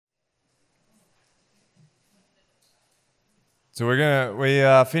So we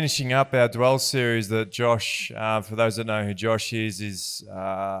are finishing up our Dwell series that Josh, for those that know who Josh is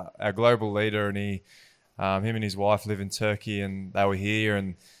our global leader, and him and his wife live in Turkey, and they were here,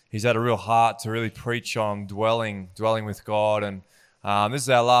 and he's had a real heart to really preach on dwelling with God, and this is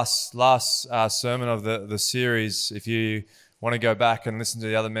our last sermon of the series. If you want to go back and listen to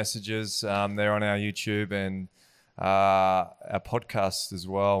the other messages, they're on our YouTube and our podcast as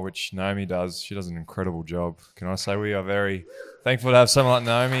well, which Naomi does. She does an incredible job. Can I say we are very thankful to have someone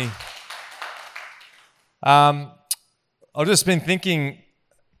like Naomi. I've just been thinking,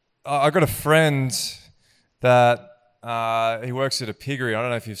 I got a friend that he works at a piggery. I don't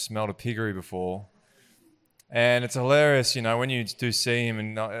know if you've smelled a piggery before. And it's hilarious, you know, when you do see him,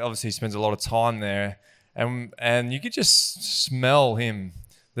 and obviously he spends a lot of time there, and you could just smell him,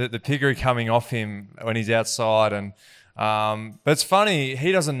 the piggery coming off him when he's outside. And but it's funny,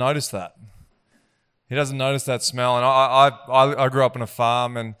 he doesn't notice that. He doesn't notice that smell. And I grew up on a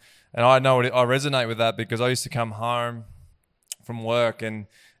farm, and I know I resonate with that, because I used to come home from work and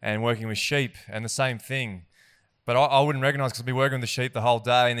working with sheep, and the same thing. But I wouldn't recognize, because I'd be working with the sheep the whole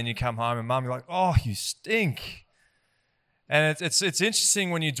day, and then you come home and Mum, you're like, oh, you stink. And it's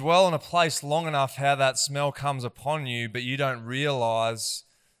interesting when you dwell in a place long enough how that smell comes upon you, but you don't realize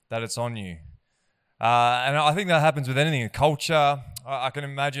that it's on you. And I think that happens with anything in culture. I can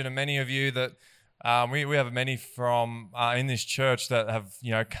imagine many of you that we have many from in this church that have,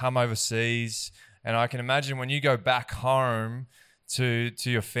 you know, come overseas, and I can imagine when you go back home to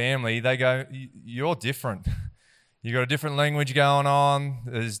your family, they go, you're different. You got a different language going on.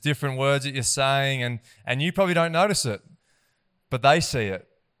 There's different words that you're saying, and you probably don't notice it, but they see it.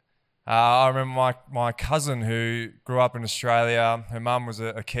 I remember my cousin who grew up in Australia. Her mum was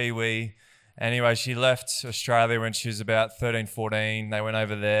a Kiwi. Anyway, she left Australia when she was about 13, 14. They went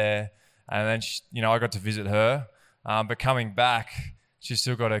over there, and then I got to visit her. But coming back, she's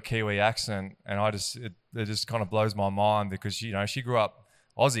still got her Kiwi accent, and it just kind of blows my mind, because she grew up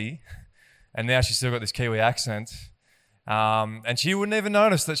Aussie, and now she's still got this Kiwi accent. And she wouldn't even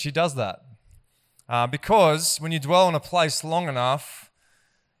notice that she does that. Because when you dwell in a place long enough,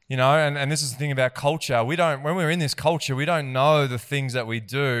 and this is the thing about culture, when we're in this culture, we don't know the things that we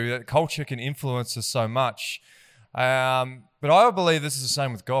do. That culture can influence us so much. But I believe this is the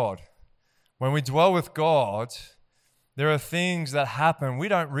same with God. When we dwell with God, there are things that happen. We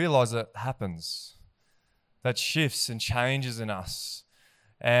don't realize it happens. That shifts and changes in us.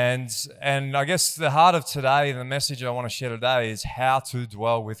 And I guess the heart of today, the message I want to share today, is how to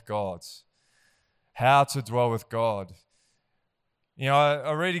dwell with God. How to dwell with God.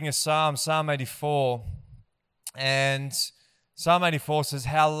 I'm reading a Psalm 84, and Psalm 84 says,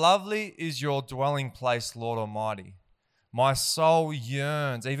 "How lovely is your dwelling place, Lord Almighty. My soul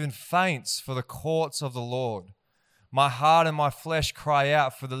yearns, even faints, for the courts of the Lord. My heart and my flesh cry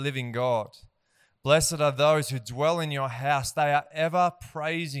out for the living God. Blessed are those who dwell in your house. They are ever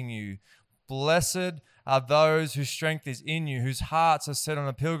praising you. Blessed are those whose strength is in you, whose hearts are set on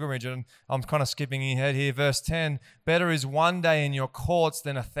a pilgrimage." And I'm kind of skipping ahead here. Verse 10, "Better is one day in your courts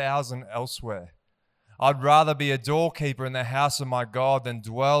than 1,000 elsewhere. I'd rather be a doorkeeper in the house of my God than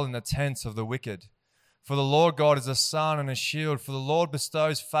dwell in the tents of the wicked. For the Lord God is a sun and a shield. For the Lord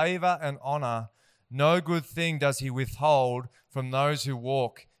bestows favor and honor. No good thing does he withhold from those who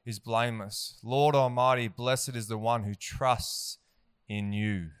walk is blameless. Lord Almighty, blessed is the one who trusts in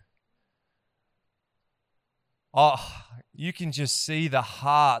you." Oh, you can just see the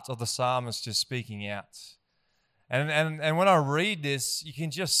heart of the psalmist just speaking out. And when I read this, you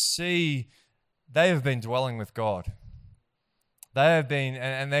can just see they have been dwelling with God. They have been,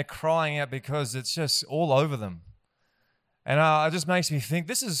 and they're crying out because it's just all over them. And it just makes me think,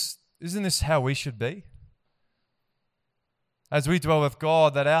 isn't this how we should be? As we dwell with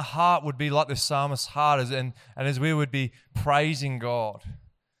God, that our heart would be like the psalmist's heart, and as we would be praising God.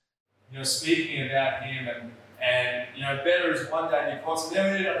 Speaking about Him, and better is one day in your courts. And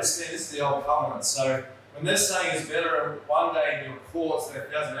then we need to understand this is the old covenant. So when they're saying it's better one day in your courts than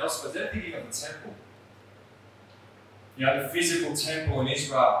 1,000 elsewhere, they're thinking of the temple. The physical temple in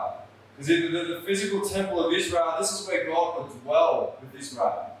Israel. Because the physical temple of Israel, this is where God would dwell with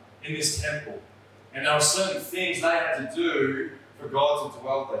Israel, in this temple. And there were certain things they had to do for God to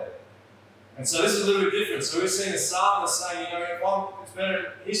dwell there. And so this is a little bit different. So we're seeing the psalmist saying, it's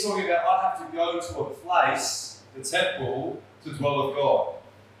better. He's talking about, I have to go to a place, the temple, to dwell with God.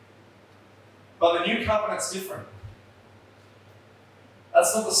 But the new covenant's different.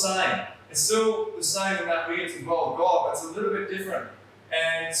 That's not the same. It's still the same in that we get to dwell with God, but it's a little bit different.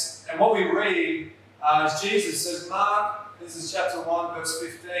 And what we read is Jesus says, Mark, this is chapter 1, verse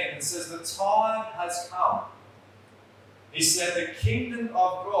 15, it says, "The time has come He said, the kingdom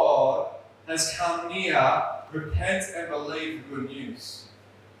of God has come near. Repent and believe the good news.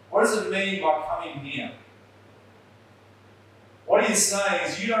 What does it mean by coming near? What he's saying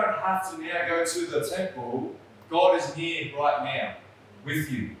is you don't have to now go to the temple. God is here right now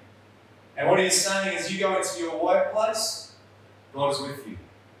with you. And what he's saying is you go into your workplace, God is with you.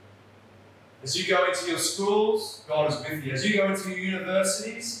 As you go into your schools, God is with you. As you go into your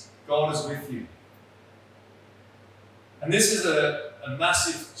universities, God is with you. And this is a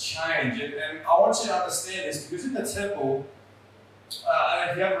massive change. And I want you to understand this because in the temple,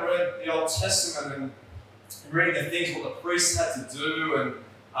 and if you haven't read the Old Testament and reading the things what the priests had to do, and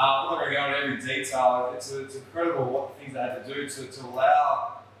I'm not going to go into every detail. It's incredible what the things they had to do to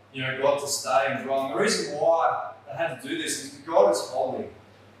allow God to stay and dwell. And the reason why they had to do this is because God is holy.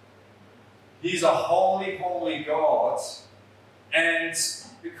 He's a holy, holy God. And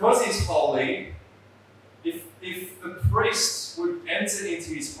because he's holy, if the priest would enter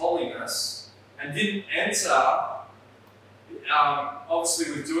into his holiness and didn't enter,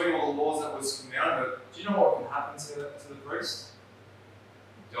 obviously with doing all the laws that was commanded, do you know what could happen to the priest?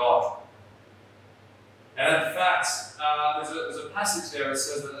 He died. And in fact, there's a passage there that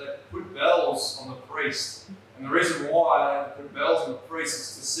says that they put bells on the priest. And the reason why they put bells on the priest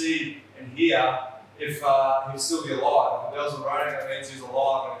is to see and hear if he'd still be alive. If the bells were ringing, that means he was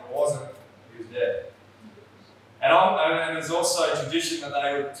alive, and if it wasn't, he was dead. And there's also a tradition that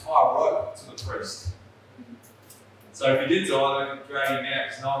they would tie a rope to the priest. So if he did die, they could drag him out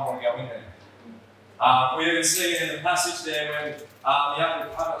because no one wanted to go in there. We even see in the passage there when the Ark of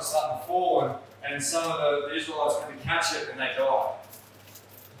the Covenant was starting to fall, and some of the Israelites went to catch it and they died.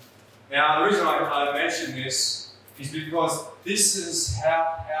 Now, the reason I mention this is because this is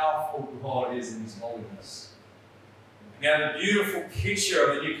how powerful God is in his holiness. Now, the beautiful picture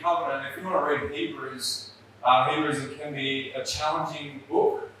of the New Covenant, if you want to read Hebrews, it can be a challenging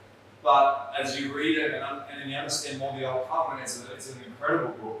book, but as you read it and you understand more of the Old Covenant, it's an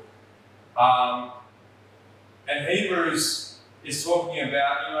incredible book. And Hebrews is talking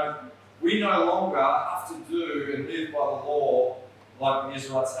about, we no longer have to do and live by the law like the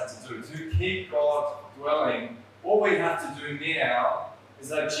Israelites had to do. To keep God dwelling, all we have to do now is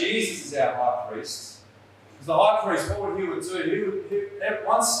that Jesus is our high priest. Because the high priest, what he would do, he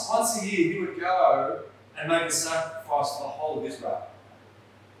once a year, he would go and make a sacrifice for the whole of Israel.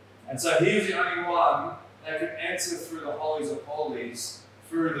 And so he was the only one that could enter through the holies of holies,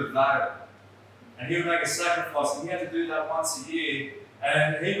 through the veil. And he would make a sacrifice, and he had to do that once a year.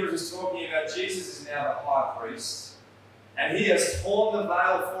 And Hebrews is talking about Jesus is now the high priest. And he has torn the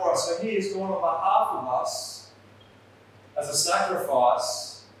veil for us. So he has gone on behalf of us as a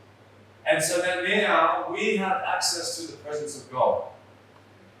sacrifice. And so that now we have access to the presence of God.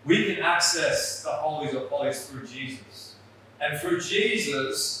 We can access the holies of holies through Jesus. And through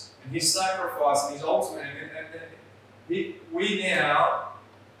Jesus and his sacrifice and his ultimate, we now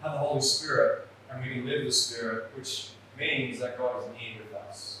have the Holy Spirit. And we can live the Spirit, which means that God is near with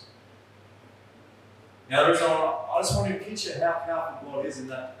us. Now, I just want you to picture how powerful God is in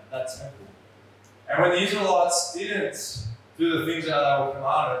that temple. And when the Israelites didn't do the things that they were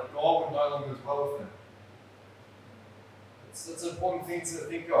commanded, God would no longer dwell with them. That's an important thing to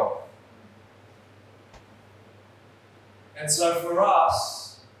think of. And so for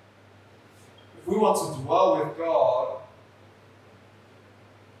us, if we want to dwell with God,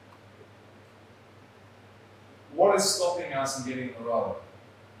 what is stopping us in getting in the road?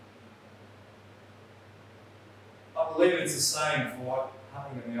 I believe it's the same for what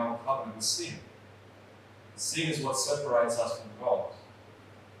happened in the Old Covenant with sin. Sin is what separates us from God.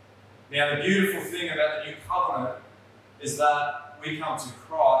 Now, the beautiful thing about the New Covenant is that we come to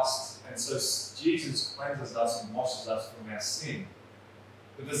Christ, and so Jesus cleanses us and washes us from our sin.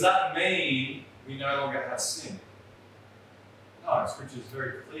 But does that mean we no longer have sin? No, Scripture is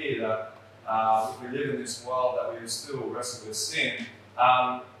very clear that if we live in this world, that we still wrestle with sin.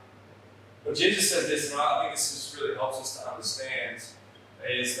 But Jesus says this, and I think this just really helps us to understand,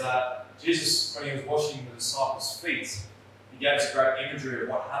 is that Jesus, when he was washing the disciples' feet, he gave us great imagery of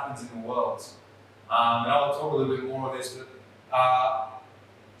what happens in the world. And I'll talk a little bit more of this, but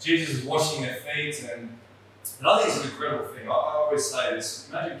Jesus is washing their feet, and I think it's an incredible thing. I always say this: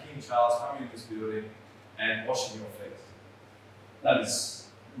 imagine King Charles coming in this building and washing your feet. That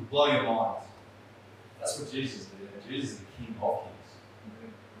would blow your mind. That's what Jesus did. And Jesus is the King of Kings.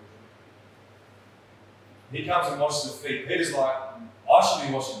 He comes and washes the feet. Peter's like, I should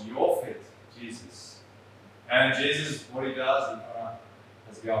be washing your feet, Jesus. And Jesus, what he does, he kind of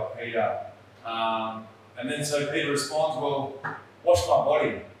has a go at Peter. And then so Peter responds, well, wash my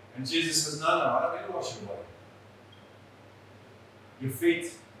body. And Jesus says, no, I don't need to wash your body. Your feet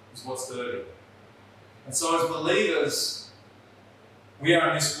is what's dirty. And so as believers, we are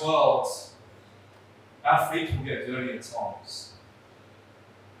in this world, our feet will get dirty at times.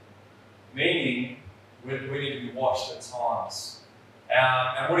 Meaning, we need to be washed at times.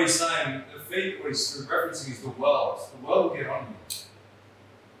 And what he's saying, the feet, what he's referencing is the world. The world will get on you.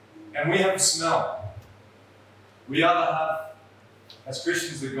 And we have a smell. We either have, as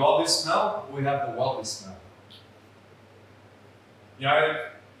Christians, the godly smell, or we have the worldly smell. You know,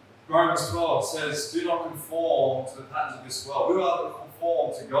 Romans 12 says, do not conform to the patterns of this world. We either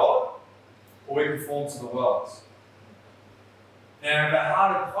conform to God, or we conform to the world. Now, if our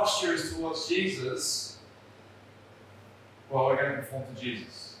heart and posture is towards Jesus, well, we're going to conform to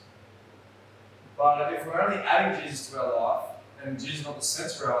Jesus. But if we're only adding Jesus to our life, and Jesus is not the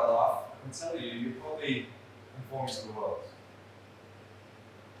center of our life, I can tell you, you're probably conforming to the world.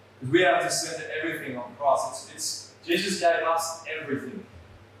 Because we have to center everything on Christ. Jesus gave us everything.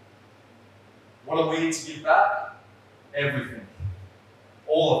 What do we need to give back? Everything.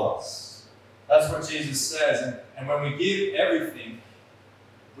 All of us. That's what Jesus says. And when we give everything,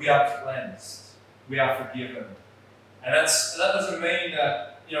 we are cleansed. We are forgiven. And that doesn't mean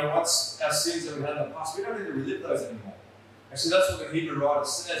that, once our sins that we had in the past, we don't need to relive those anymore. Actually, that's what the Hebrew writer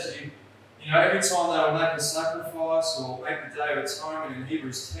says. Every time they will make a sacrifice or make the Day of Atonement in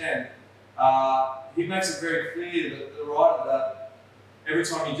Hebrews 10, he makes it very clear, that the writer, that every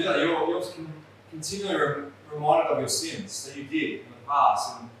time you do that, you're continually reminded of your sins that you did in the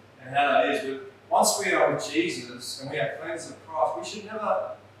past and how that is. But once we are with Jesus and we are cleansed of Christ, we should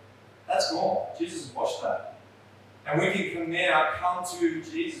never, that's gone. Jesus has washed that. And we can now come to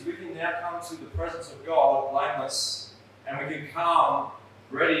Jesus, we can now come to the presence of God blameless, and we can come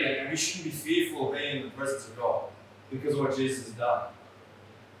ready, and we shouldn't be fearful of being in the presence of God because of what Jesus has done.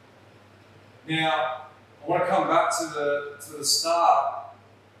 Now, I want to come back to the start.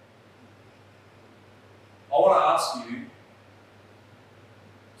 I want to ask you,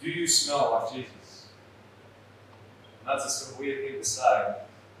 do you smell like Jesus? That's a sort of weird thing to say.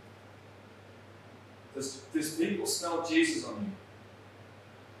 Does people smell Jesus on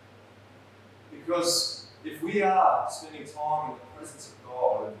you? Because if we are spending time in the presence of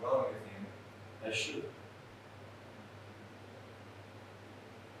God and dwelling with Him, they should.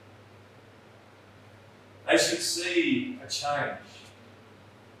 They should see a change.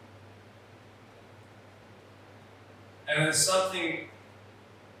 And there's something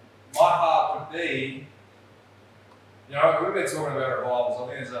my heart would be. We've been talking about revivals. I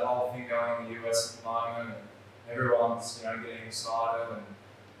think there's that whole thing going on in the US at the moment, and everyone's getting excited, and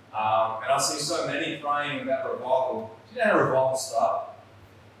I see so many praying about revival. Do you know how revival start?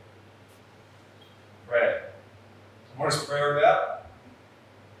 Prayer. And what is prayer about?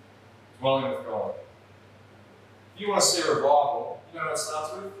 Dwelling with God. If you want to see a revival, you know what it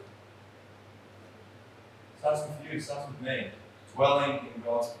starts with? It starts with you. It starts with me. Dwelling in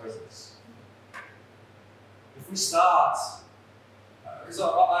God's presence. If we start, because I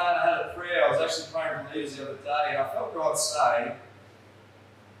had a prayer, I was actually praying for leaders the other day, and I felt God say,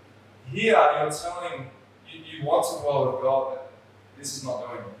 here you're telling, you want to dwell with God, but this is not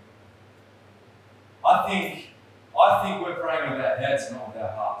doing it. I think we're praying with our heads, not with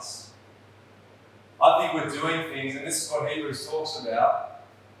our hearts. I think we're doing things, and this is what Hebrews talks about.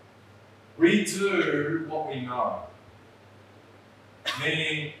 We do what we know.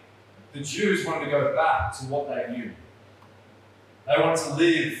 Meaning, the Jews wanted to go back to what they knew. They wanted to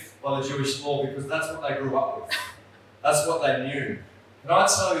live by the Jewish law because that's what they grew up with. That's what they knew. And I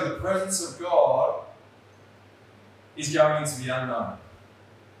tell you, the presence of God is going into the unknown.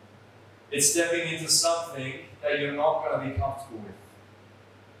 It's stepping into something that you're not going to be comfortable with.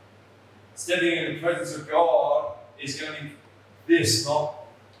 Stepping in the presence of God is going to be this, not...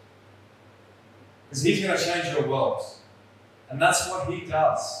 Because He's going to change your world. And that's what He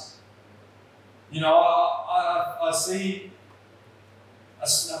does. I see,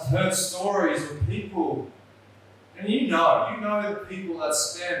 I've heard stories of people, and you know the people that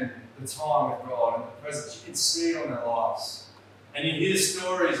spend the time with God in the presence, you can see it on their lives. And you hear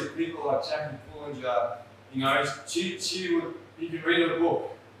stories of people like Jackie Pullinger, you can read her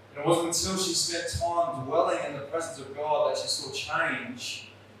book, and it wasn't until she spent time dwelling in the presence of God that she saw change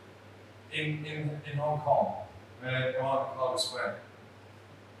in Hong Kong, where I was went.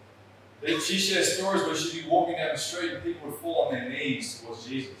 She shares stories where she'd be walking down the street and people would fall on their knees towards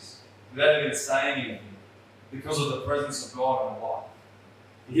Jesus without even saying anything because of the presence of God in her life.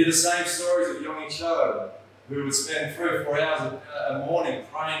 You hear the same stories of Yonggi Cho, who would spend 3 or 4 hours a morning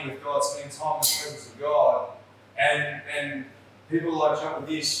praying with God, spending time in the presence of God. And people like John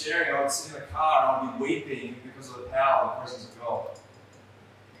Bevere sharing, I would sit in the car and I'd be weeping because of the power of the presence of God.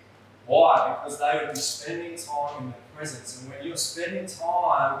 Why? Because they would be spending time in the presence. And when you're spending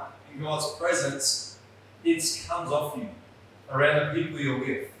time in God's presence, it comes off you around the people you're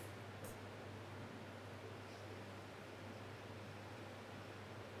with.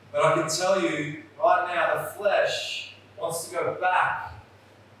 But I can tell you right now, the flesh wants to go back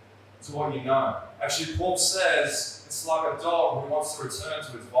to what you know. Actually, Paul says it's like a dog who wants to return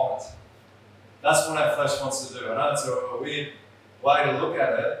to its vomit. That's what our flesh wants to do. I know it's a weird way to look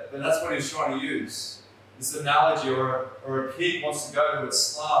at it, but that's what he's trying to use. This analogy, or a pig wants to go to its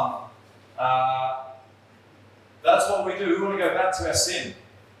slum. That's what we do. We want to go back to our sin.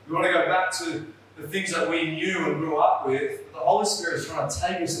 We want to go back to the things that we knew and grew up with. But the Holy Spirit is trying to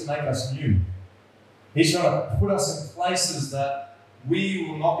take us and make us new. He's trying to put us in places that we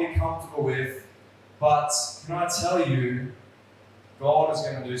will not be comfortable with. But can I tell you, God is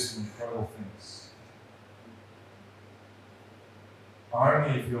going to do some incredible things.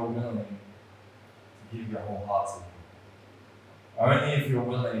 Only if you're willing to give your whole heart to Him. Only if you're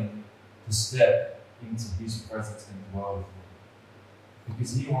willing to step into His presence and dwell with Him.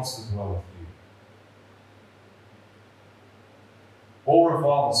 Because He wants to dwell with you. All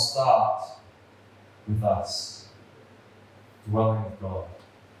revival starts with us dwelling with God.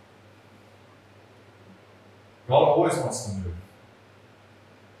 God always wants to move.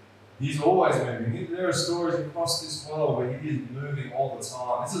 He's always moving. There are stories across this world where He is moving all the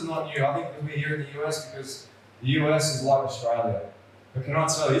time. This is not new. I think we're here in the US because the US is like Australia. But can I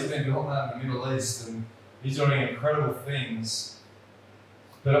tell you, He's been building that in the Middle East and He's doing incredible things.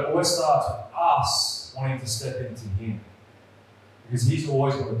 But it always starts with us wanting to step into Him. Because He's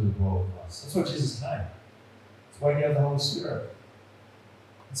always going to dwell with us. That's what Jesus came. That's why He gave the Holy Spirit.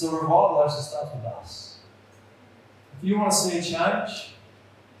 And so revival actually starts with us. If you want to see a change,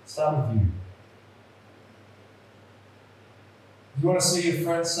 start with you. If you want to see your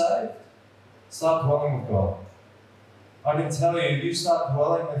friends saved, start dwelling with God. I can tell you, if you start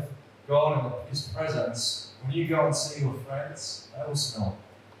dwelling with God in His presence, when you go and see your friends, they will smell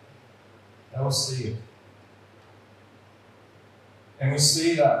it. They will see it. And we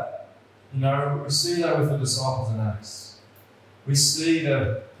see that, we see that with the disciples in Acts. We see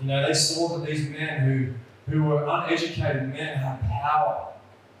that, they saw that these men who were uneducated men had power.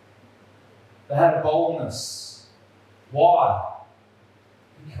 They had boldness. Why?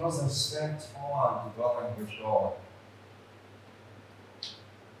 Because they spent time dwelling with God.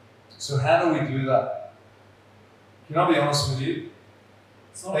 So how do we do that? Can I be honest with you?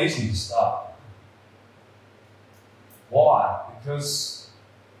 It's not easy to start. Why? Because,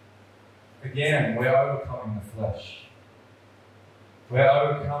 again, we're overcoming the flesh. We're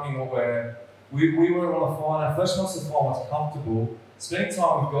overcoming what we want to find. Our flesh wants to find what's comfortable. Spending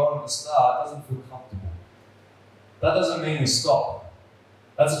time with God at the start doesn't feel comfortable. That doesn't mean we stop.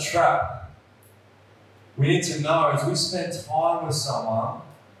 That's a trap. We need to know as we spend time with someone,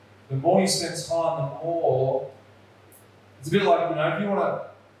 the more you spend time, the more. It's a bit like,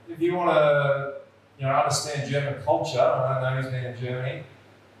 if you want to understand German culture. I don't know who's been in Germany.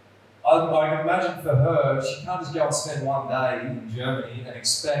 I can imagine for her, she can't just go and spend one day in Germany and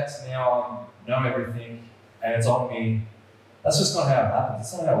expect now I know everything and it's on me. That's just not how it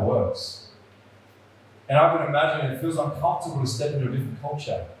happens. That's not how it works. And I can imagine it feels uncomfortable to step into a different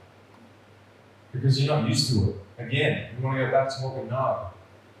culture because you're not used to it. Again, we want to go back to what we know.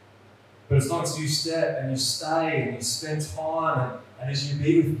 But it's not until you step and you stay and you spend time and as you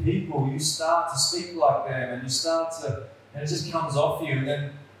be with people, you start to speak like them and and it just comes off you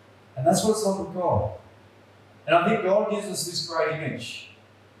and that's what it's like with God. And I think God gives us this great image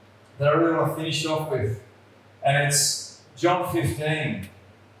that I really want to finish off with. And it's John 15.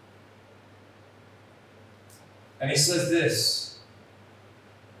 And He says this,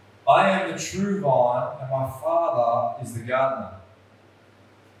 I am the true vine and my Father is the gardener.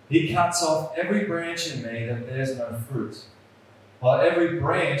 He cuts off every branch in me that bears no fruit, while every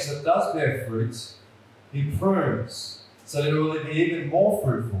branch that does bear fruit, He prunes, so that it will be even more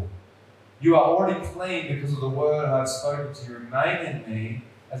fruitful. You are already clean because of the word I have spoken to you. Remain in me,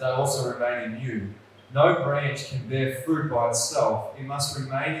 as I also remain in you. No branch can bear fruit by itself. It must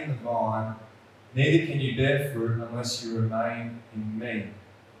remain in the vine. Neither can you bear fruit unless you remain in me.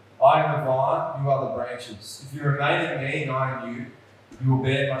 I am the vine, you are the branches. If you remain in me and I in you, you will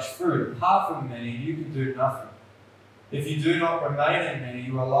bear much fruit. Apart from me, you can do nothing. If you do not remain in me,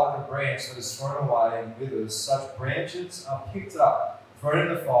 you are like a branch that is thrown away and withers. Such branches are picked up, thrown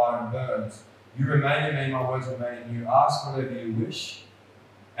in the fire and burned. You remain in me, my words remain in you. Ask whatever you wish,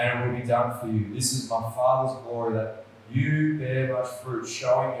 and it will be done for you. This is my Father's glory, that you bear much fruit,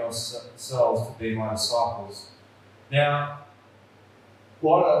 showing yourselves to be my disciples. Now,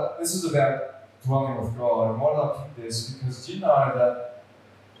 This is about dwelling with God. And why did I pick this? Because do you know that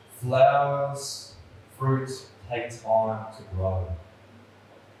flowers, fruit take time to grow?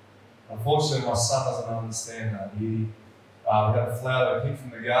 Unfortunately, my son doesn't understand that. We had a flower that I picked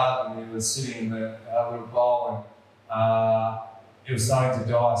from the garden, and he was sitting in the little bowl, and it was starting to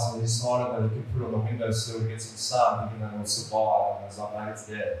die, so he decided that he could put it on the windowsill to get some sun, thinking that it would survive, and I was like, mate, it's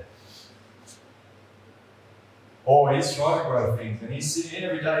dead. Or he's trying to grow things, and he's sitting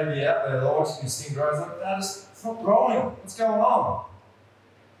every day, he'd be out there watching this thing grow. He's like, Dad, it's not growing. What's going on?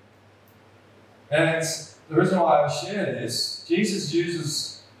 And the reason why I share this, Jesus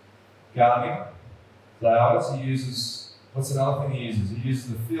uses gardening, flowers. He uses, what's another thing he uses? He uses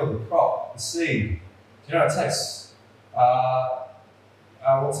the field, the crop, the seed. Do you know it takes,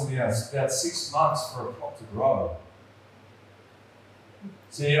 it's about 6 months for a crop to grow.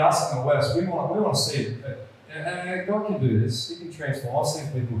 See, us in the West, we want to see it. And God can do this. He can transform. I've seen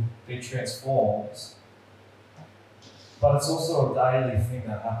people be transformed. But it's also a daily thing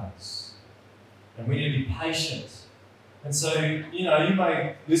that happens. And we need to be patient. And so, you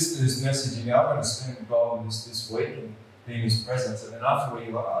may listen to this message and go, I'm going to spend involved in this week and be in His presence. And then afterward,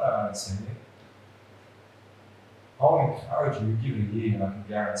 you're like, I don't understand it. I want to encourage you, give it a year, and I can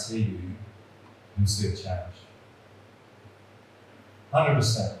guarantee you'll see a change.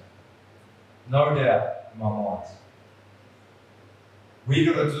 100%. No doubt in my mind. We've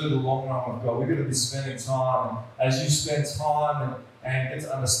got to do the long run with God. We've got to be spending time. And as you spend time and get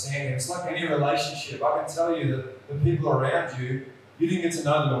to understand Him, it's like any relationship. I can tell you that the people around you, you didn't get to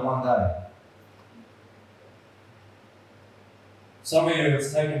know them in one day. Some of you,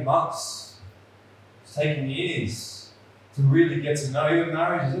 it's taken months. It's taken years to really get to know. Even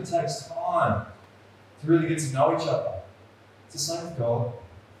marriages, it takes time to really get to know each other. It's the same with God.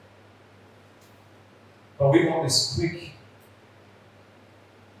 But we want this quick.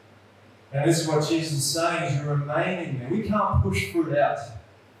 And this is what Jesus is saying, is you remain in me. We can't push fruit out.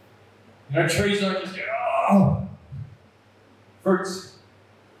 Trees don't just go, fruits.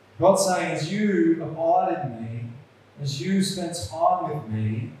 God's saying, as you abide in me, as you spend time with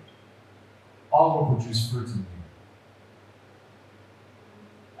me, I will produce fruit in you.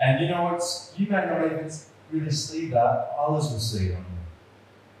 And you know what? You may not even really see that. Others will see it on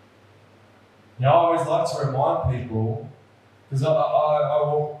you. I always like to remind people, because I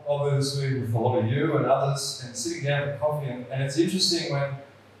walk obviously with a lot of you and others, and sitting down for coffee, and it's interesting when,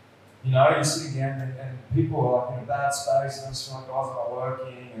 you're sitting down and people are like in a bad space, and I just feel like, guys, I'm not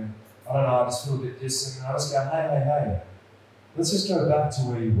working, and I don't know, I just feel a bit distant, and I just go, hey, let's just go back to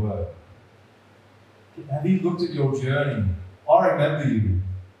where you were. Have you looked at your journey? I remember you.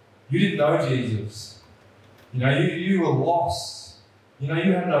 You didn't know Jesus. You were lost. You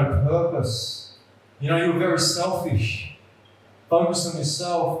had no purpose. You were very selfish, focused on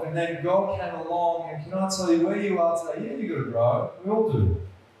yourself, and then God came along, and can I tell you where you are today? Yeah, you've got to grow. We all do.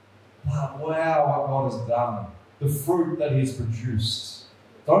 But wow, what God has done. The fruit that He's produced.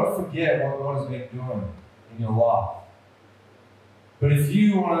 Don't forget what God has been doing in your life. But if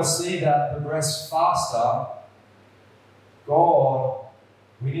you want to see that progress faster, God,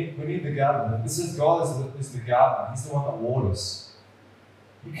 we need the gardener. This is God is the gardener. He's the one that waters.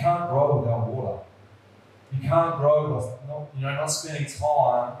 You can't grow without water. You can't grow with not spending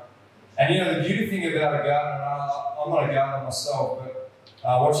time. And the beauty thing about a gardener, I'm not a gardener myself, but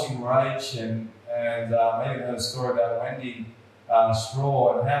watching Rach and maybe heard a story about Wendy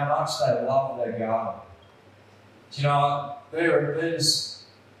Straw and how much they love their garden.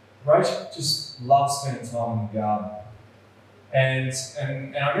 Rach just loves spending time in the garden. And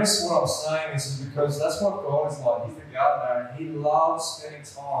I guess what I'm saying is because that's what God is like. He's the gardener, and He loves spending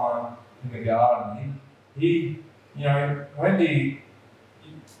time in the garden. Wendy,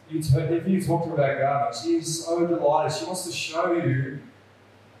 if you talk to her about gardening, she's so delighted. She wants to show you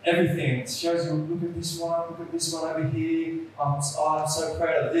everything. It shows you, look at this one over here. I'm so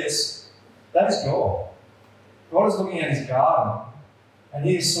proud of this. That is God. God is looking at His garden, and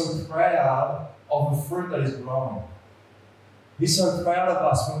He is so proud of the fruit that is growing. He's so proud of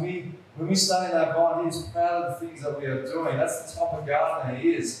us. When we stay in that vine, He is proud of the things that we are doing. That's the type of gardener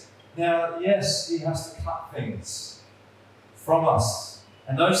He is. Now, yes, He has to cut things from us.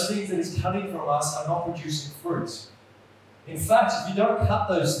 And those things that He's cutting from us are not producing fruit. In fact, if you don't cut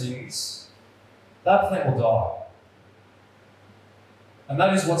those things, that plant will die. And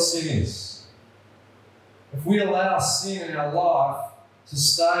that is what sin is. If we allow sin in our life to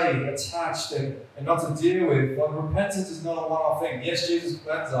stay attached and not to deal with, repentance is not a one-off thing. Yes, Jesus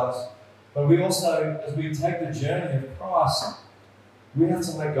cleansed us, but we also, as we take the journey of Christ, we have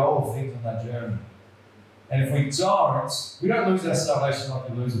to let go of things on that journey. And if we don't lose our salvation like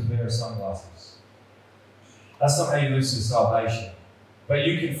you lose a pair of sunglasses. That's not how you lose your salvation. But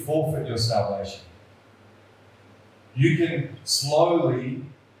you can forfeit your salvation. You can slowly,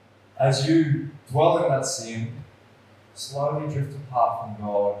 as you dwell in that sin, slowly drift apart from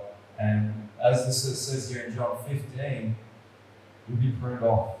God. And as this says here in John 15, you'll be pruned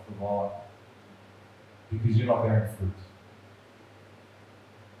off the vine because you're not bearing fruit.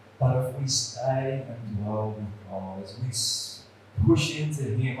 But if we stay and dwell with God, as we push into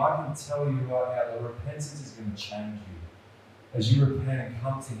Him, I can tell you right now that repentance is going to change you. As you repent and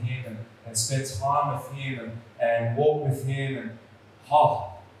come to Him and spend time with Him and walk with Him, and I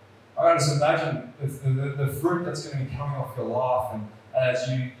can just imagine the fruit that's going to be coming off your life. And as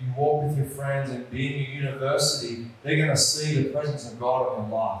you walk with your friends and be in your university, they're going to see the presence of God in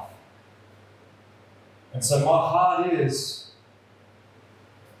your life. And so my heart is,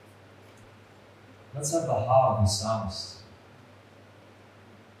 let's have the heart of the psalmist.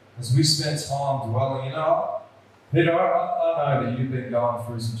 As we spend time dwelling, Peter, I know that you've been going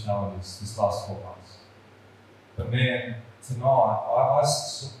through some challenges this last 12 months. But man, tonight,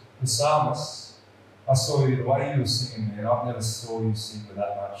 the psalmist, I saw you, the way you were singing, man, I've never saw you sing with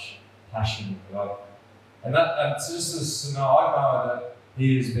that much passion. And just to know, I know that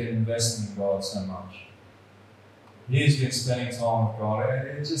he has been investing in God so much. He has been spending time with God. And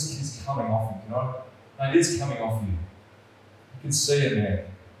it just is coming off him, And it is coming off you. You can see it, man.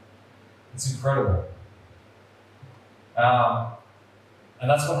 It's incredible. And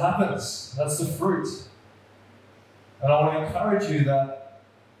that's what happens. That's the fruit. And I want to encourage you that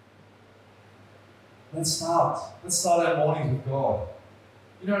let's start our mornings with God.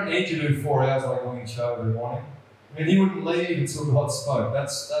 You don't need to do 4 hours like going to church every morning. I mean, he wouldn't leave until God spoke.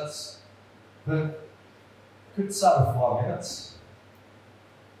 But could start with 5 minutes.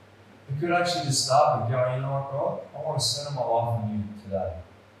 You could actually just start with going, God, I want to center my life on you today.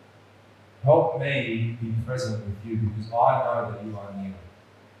 Help me be present with you because I know that you are near.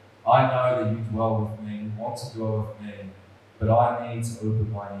 I know that you dwell with me, you want to dwell with me, but I need to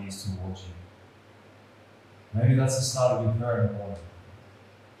open my ears towards you. Maybe that's the start of your prayer in the morning.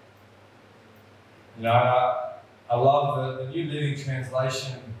 I love the New Living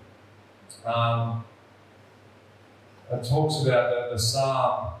Translation. It talks about the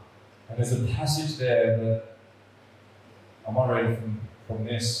psalm, and there's a passage there that I might read from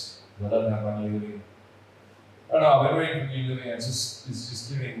this. I don't have my New Living. I've been reading from New Living, and it's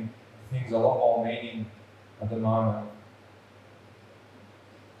just giving things a lot more meaning at the moment.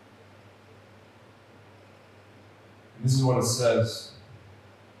 And this is what it says.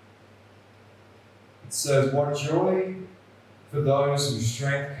 It says, "What joy for those whose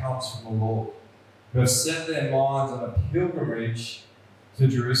strength comes from the Lord, who have set their minds on a pilgrimage to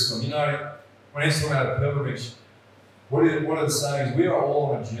Jerusalem." When he's talking about a pilgrimage, what are the sayings? We are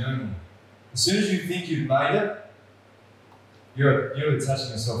all on a journey. As soon as you think you've made it, you're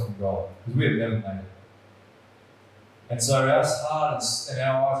detaching yourself from God, because we have never made it. And so our heart and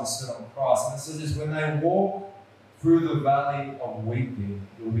our eyes are set on Christ. And it says this, when they walk through the valley of weeping,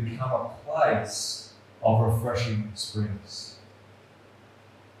 it will become a place of refreshing springs.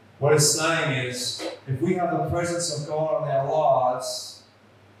 What it's saying is, if we have the presence of God in our lives,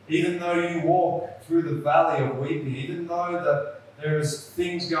 even though you walk through the valley of weeping, even though that there's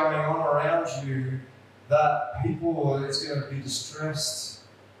things going on around you that it's going to be distressed,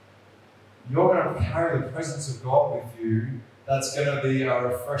 you're going to carry the presence of God with you. That's going to be a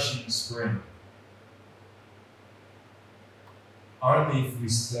refreshing spring. Only if we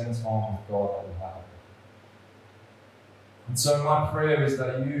spend time with God that will happen. And so my prayer is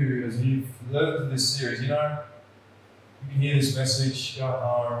that you, as you've learned this series, you can hear this message, go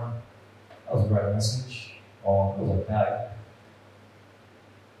home, that was a great message, or it was okay.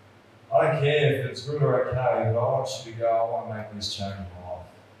 I don't care if it's good or okay, but I want you to go, I want to make this change in my life.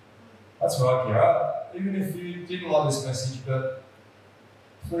 That's what I care. Even if you didn't like this message, but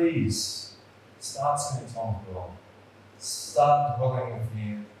please start spending time with God. Start dwelling with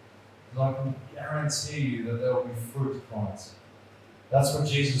Him. Because I can guarantee you that there will be fruit from it. That's what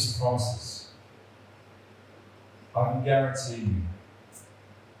Jesus promises. I can guarantee you.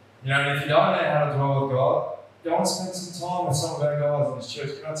 And if you don't know how to dwell with God, go and spend some time with some of our guys in this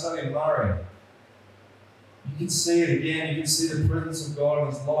church. Can I tell you, Murray? You can see it again. You can see the presence of God in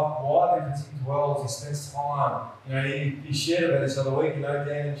his life. Why? Because he dwells. He spends time. He shared about this other week. Dan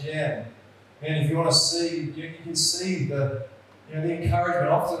and Jan. And if you want to see, you can see the encouragement.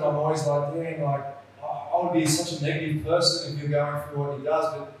 Often I'm always like, I would be such a negative person if you're going through what he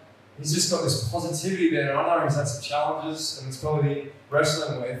does, but he's just got this positivity there. And I know he's had some challenges and it's probably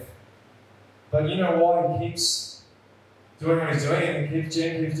wrestling with. But you know why he keeps doing what he's doing and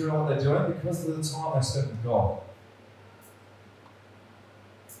Jen keeps doing what they're doing? Because of the time they spent with God.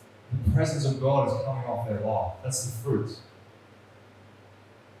 The presence of God is coming off their life. That's the fruit.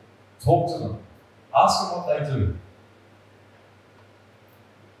 Talk to them. Ask them what they do.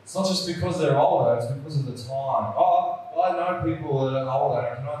 It's not just because they're older, it's because of the time. Oh, I know people that are older,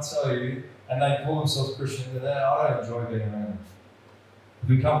 and can I tell you, and they call themselves Christian, and I don't enjoy being around them.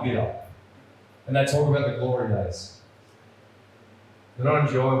 They become bitter. And they talk about the glory days. They're not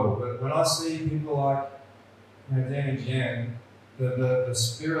enjoyable. But when I see people like Dan and Jen, the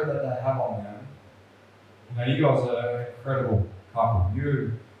spirit that they have on them, you guys are an incredible couple.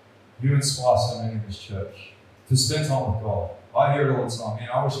 You inspire so many in this church to spend time with God. I hear it all the time.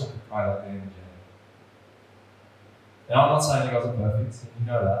 I wish I could pray like Dan and Jen. Now, I'm not saying you guys are perfect, you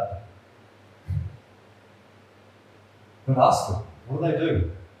know that. But ask them, what do they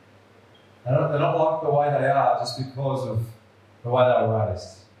do? They're not like the way they are just because of the way they were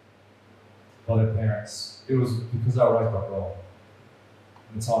raised by their parents. It was because they were raised by God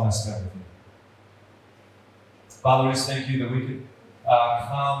and the time they spent with Him. Father, we just thank you that we could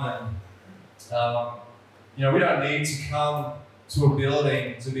come and, we don't need to come to a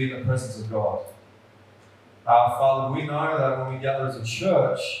building to be in the presence of God. Father, we know that when we gather as a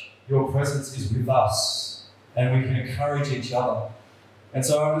church, your presence is with us and we can encourage each other. And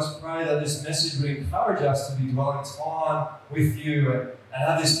so I just pray that this message would encourage us to be dwelling time with you and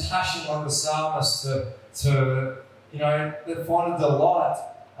have this passion like the psalmist to find a delight,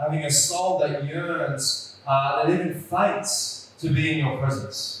 having a soul that yearns, that even faints to be in your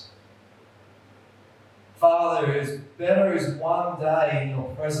presence. Father, better is one day in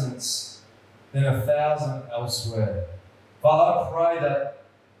your presence than 1,000 elsewhere. Father, I pray that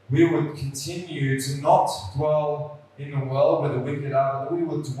we would continue to not dwell in the world where the wicked are, but that we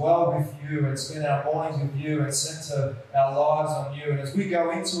would dwell with you and spend our mornings with you and center our lives on you. And as we go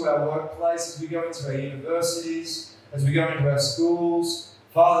into our workplace, as we go into our universities, as we go into our schools,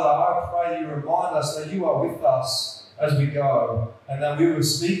 Father, I pray you remind us that you are with us as we go, and that we were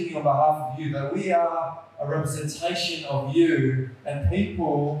speaking on behalf of you, that we are a representation of you, and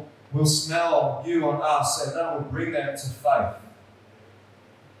people will smell you on us, and that will bring them to faith.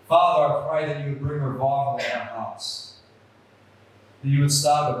 Father, I pray that you would bring revival in our hearts, that you would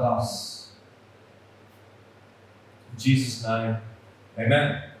start with us. In Jesus' name,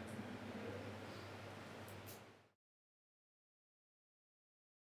 amen.